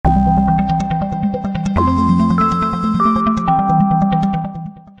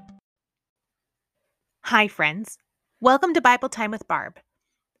Hi, friends. Welcome to Bible Time with Barb.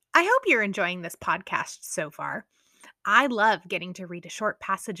 I hope you're enjoying this podcast so far. I love getting to read a short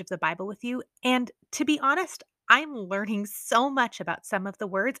passage of the Bible with you, and to be honest, I'm learning so much about some of the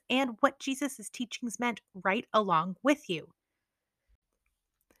words and what Jesus' teachings meant right along with you.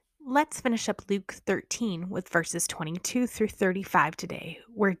 Let's finish up Luke 13 with verses 22 through 35 today,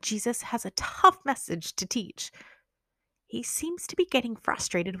 where Jesus has a tough message to teach. He seems to be getting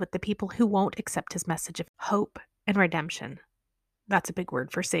frustrated with the people who won't accept his message of hope and redemption. That's a big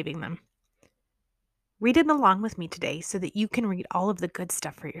word for saving them. Read it along with me today so that you can read all of the good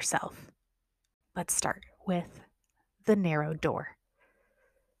stuff for yourself. Let's start with the narrow door.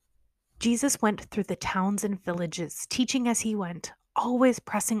 Jesus went through the towns and villages, teaching as he went, always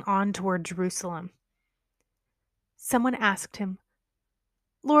pressing on toward Jerusalem. Someone asked him,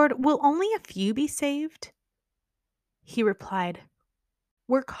 "Lord, will only a few be saved?" He replied,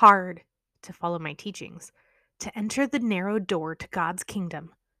 "Work hard to follow my teachings, to enter the narrow door to God's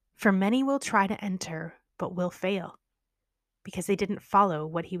kingdom, for many will try to enter but will fail, because they didn't follow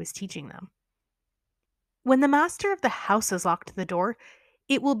what he was teaching them. When the master of the house has locked the door,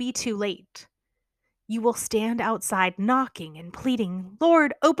 it will be too late. You will stand outside knocking and pleading,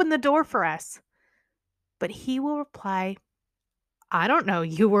 'Lord, open the door for us.' But he will reply, 'I don't know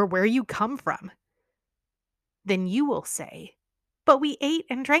you or where you come from.' Then you will say, 'But we ate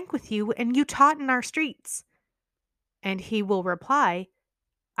and drank with you, and you taught in our streets.' And he will reply,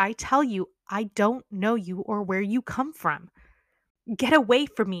 'I tell you, I don't know you or where you come from. Get away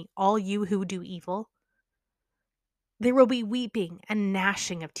from me, all you who do evil.' There will be weeping and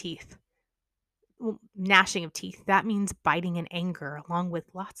gnashing of teeth." Well, gnashing of teeth, that means biting in anger, along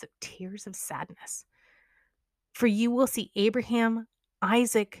with lots of tears of sadness. "For you will see Abraham,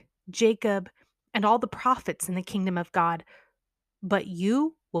 Isaac, Jacob, and all the prophets in the kingdom of God, but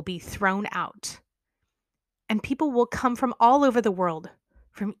you will be thrown out. And people will come from all over the world,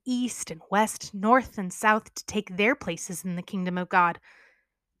 from east and west, north and south, to take their places in the kingdom of God.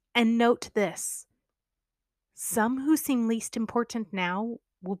 And note this: some who seem least important now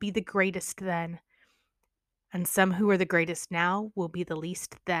will be the greatest then, and some who are the greatest now will be the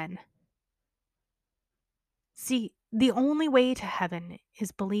least then." See, the only way to heaven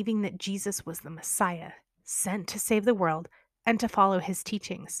is believing that Jesus was the Messiah, sent to save the world and to follow his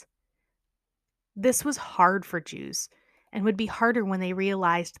teachings. This was hard for Jews, and would be harder when they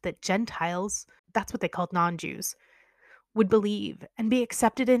realized that Gentiles, that's what they called non-Jews, would believe and be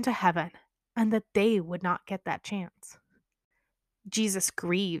accepted into heaven, and that they would not get that chance. Jesus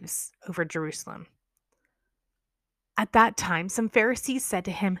grieves over Jerusalem. At that time, some Pharisees said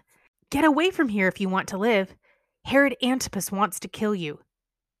to him, "Get away from here if you want to live. Herod Antipas wants to kill you."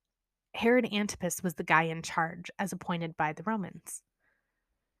 Herod Antipas was the guy in charge, as appointed by the Romans.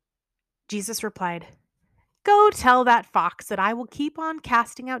 Jesus replied, "Go tell that fox that I will keep on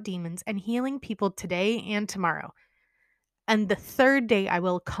casting out demons and healing people today and tomorrow, and the third day I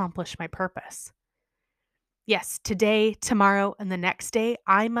will accomplish my purpose. Yes, today, tomorrow, and the next day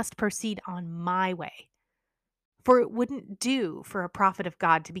I must proceed on my way. For it wouldn't do for a prophet of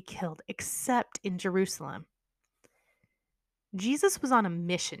God to be killed except in Jerusalem." Jesus was on a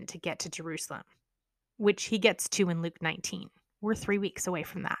mission to get to Jerusalem, which he gets to in Luke 19. We're 3 weeks away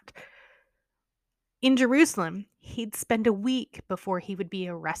from that. In Jerusalem, he'd spend a week before he would be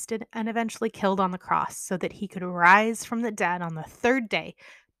arrested and eventually killed on the cross so that he could rise from the dead on the third day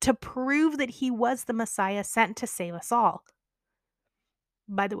to prove that he was the Messiah sent to save us all.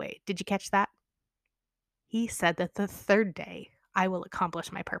 By the way, did you catch that? He said that the third day I will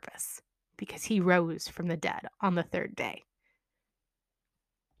accomplish my purpose because he rose from the dead on the third day.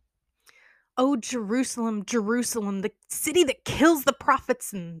 "Oh, Jerusalem, Jerusalem, the city that kills the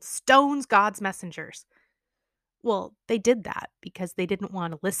prophets and stones God's messengers." Well, they did that because they didn't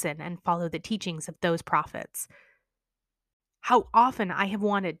want to listen and follow the teachings of those prophets. "How often I have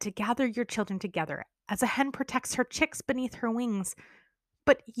wanted to gather your children together as a hen protects her chicks beneath her wings,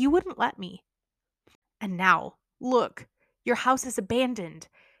 but you wouldn't let me. And now, look, your house is abandoned,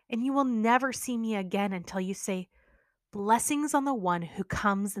 and you will never see me again until you say, 'Blessings on the one who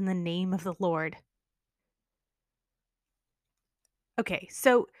comes in the name of the Lord.'" Okay,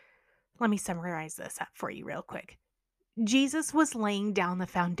 so let me summarize this up for you real quick. Jesus was laying down the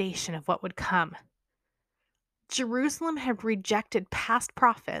foundation of what would come. Jerusalem had rejected past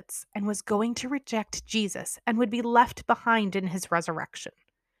prophets and was going to reject Jesus and would be left behind in his resurrection.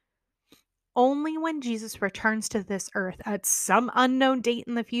 Only when Jesus returns to this earth at some unknown date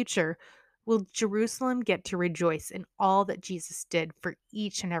in the future will Jerusalem get to rejoice in all that Jesus did for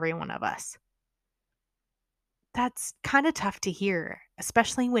each and every one of us. That's kind of tough to hear,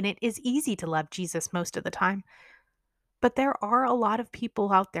 especially when it is easy to love Jesus most of the time. But there are a lot of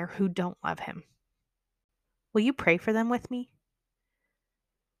people out there who don't love him. Will you pray for them with me?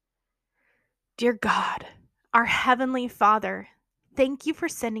 Dear God, our Heavenly Father, thank you for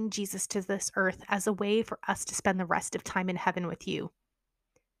sending Jesus to this earth as a way for us to spend the rest of time in heaven with you.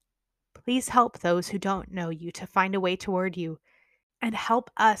 Please help those who don't know you to find a way toward you, and help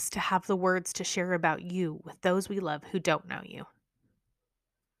us to have the words to share about you with those we love who don't know you.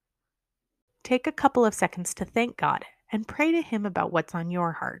 Take a couple of seconds to thank God and pray to Him about what's on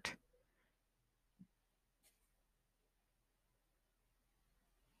your heart.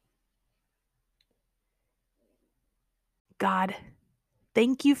 God,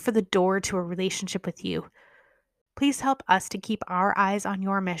 thank you for the door to a relationship with you. Please help us to keep our eyes on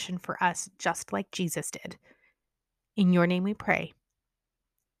your mission for us, just like Jesus did. In your name we pray.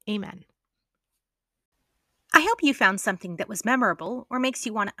 Amen. I hope you found something that was memorable or makes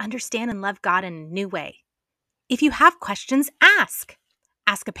you want to understand and love God in a new way. If you have questions, ask.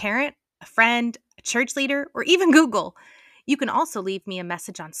 Ask a parent, a friend, a church leader, or even Google. You can also leave me a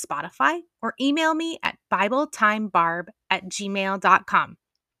message on Spotify or email me at BibleTimeBarb@gmail.com.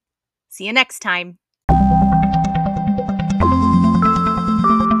 See you next time.